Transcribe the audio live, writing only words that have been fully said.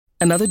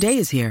Another day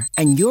is here,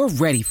 and you're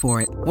ready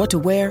for it. What to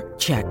wear?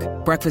 Check.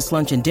 Breakfast,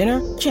 lunch, and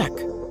dinner? Check.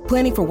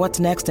 Planning for what's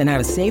next and how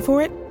to save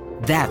for it?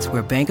 That's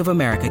where Bank of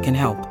America can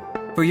help.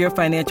 For your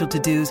financial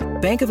to-dos,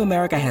 Bank of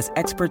America has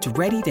experts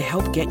ready to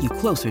help get you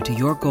closer to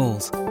your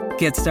goals.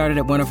 Get started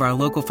at one of our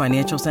local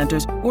financial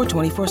centers or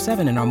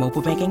 24/7 in our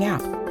mobile banking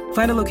app.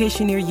 Find a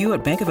location near you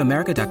at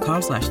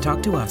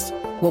bankofamerica.com/talktous.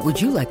 What would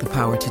you like the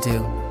power to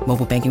do?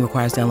 Mobile banking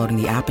requires downloading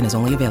the app and is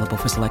only available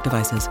for select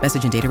devices.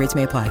 Message and data rates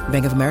may apply.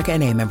 Bank of America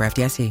N.A., member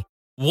FDIC.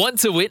 Want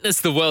to witness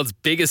the world's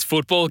biggest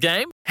football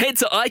game? Head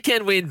to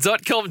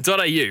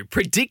iCanWin.com.au,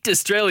 predict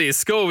Australia's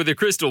score with a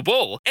crystal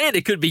ball, and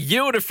it could be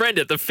you and a friend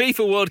at the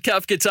FIFA World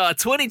Cup Qatar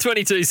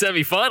 2022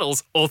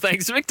 semi-finals, all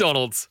thanks to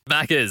McDonald's.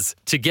 Maccas,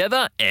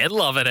 together and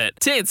loving it.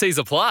 TNCs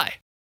apply.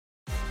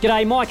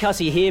 G'day, Mike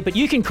Hussey here, but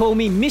you can call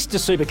me Mr.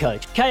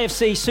 Supercoach.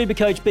 KFC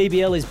Supercoach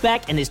BBL is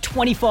back and there's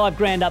 25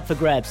 grand up for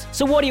grabs.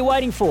 So what are you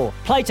waiting for?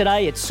 Play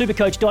today at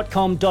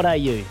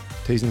supercoach.com.au.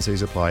 T's and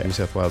C's apply. New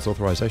South Wales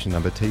authorisation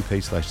number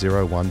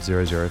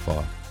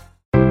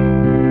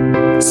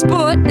TP/01005.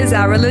 Sport is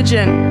our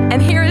religion.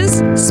 And here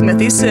is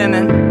Smithy's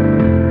sermon.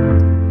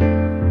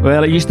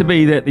 Well, it used to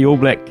be that the All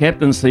Black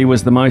captaincy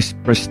was the most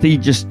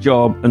prestigious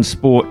job in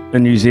sport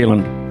in New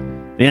Zealand.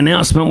 The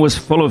announcement was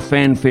full of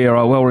fanfare.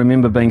 I well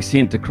remember being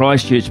sent to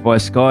Christchurch by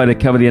Sky to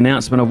cover the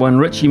announcement of one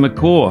Richie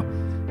McCaw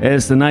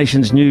as the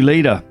nation's new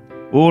leader.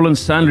 All and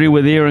sundry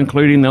were there,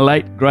 including the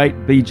late, great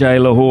BJ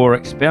Lahore,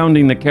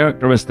 expounding the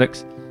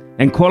characteristics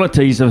and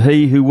qualities of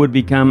he who would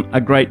become a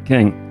great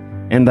king.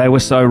 And they were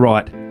so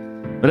right.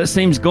 But it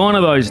seems gone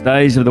are those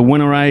days of the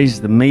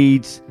Winnerays, the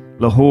Meads,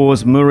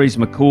 Lahores, Murrays,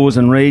 McCaws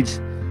and Reeds,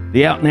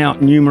 the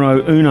out-and-out numero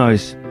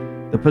unos.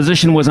 The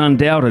position was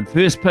undoubted,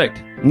 first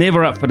picked,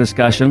 never up for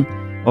discussion.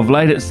 Of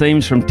late it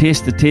seems from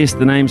test to test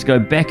the names go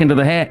back into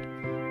the hat.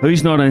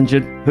 Who's not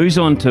injured? Who's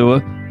on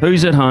tour?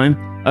 Who's at home?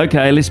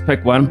 Okay, let's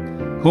pick one.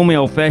 Call me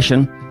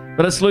old-fashioned,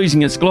 but it's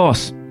losing its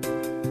gloss.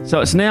 So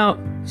it's now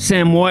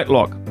Sam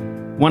Whitelock,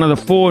 one of the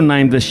four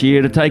named this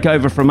year to take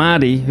over from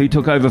Artie, who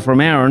took over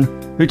from Aaron,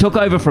 who took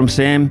over from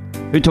Sam,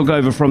 who took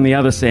over from the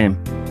other Sam.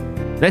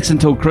 That's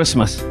until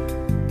Christmas,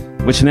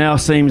 which now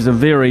seems a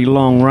very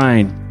long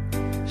reign.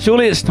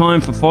 Surely it's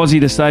time for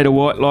Fozzie to say to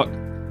Whitelock,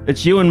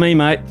 it's you and me,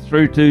 mate,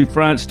 through to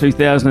France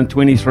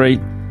 2023,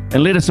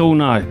 and let us all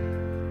know.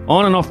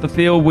 On and off the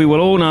field, we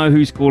will all know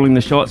who's calling the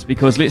shots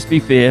because, let's be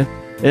fair,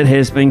 it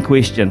has been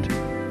questioned.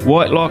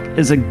 Whitelock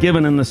is a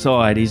given in the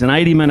side. He's an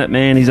 80-minute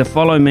man. He's a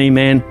follow-me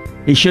man.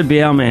 He should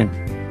be our man.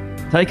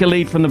 Take a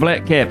lead from the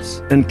Black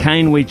Caps. In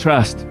Kane we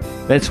trust.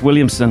 That's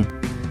Williamson.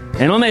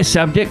 And on that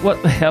subject,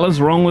 what the hell is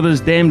wrong with his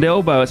damned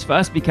elbow? It's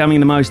fast becoming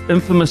the most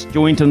infamous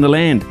joint in the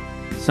land.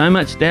 So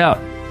much doubt.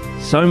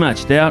 So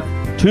much doubt.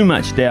 Too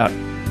much doubt.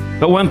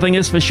 But one thing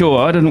is for sure,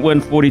 I didn't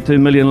win 42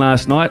 million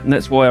last night, and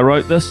that's why I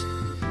wrote this.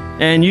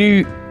 And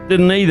you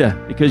didn't either,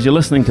 because you're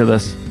listening to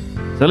this.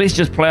 So let's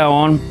just plough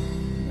on,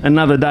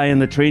 another day in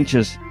the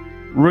trenches.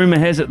 Rumour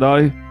has it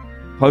though,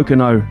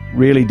 Pocono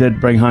really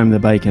did bring home the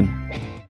bacon.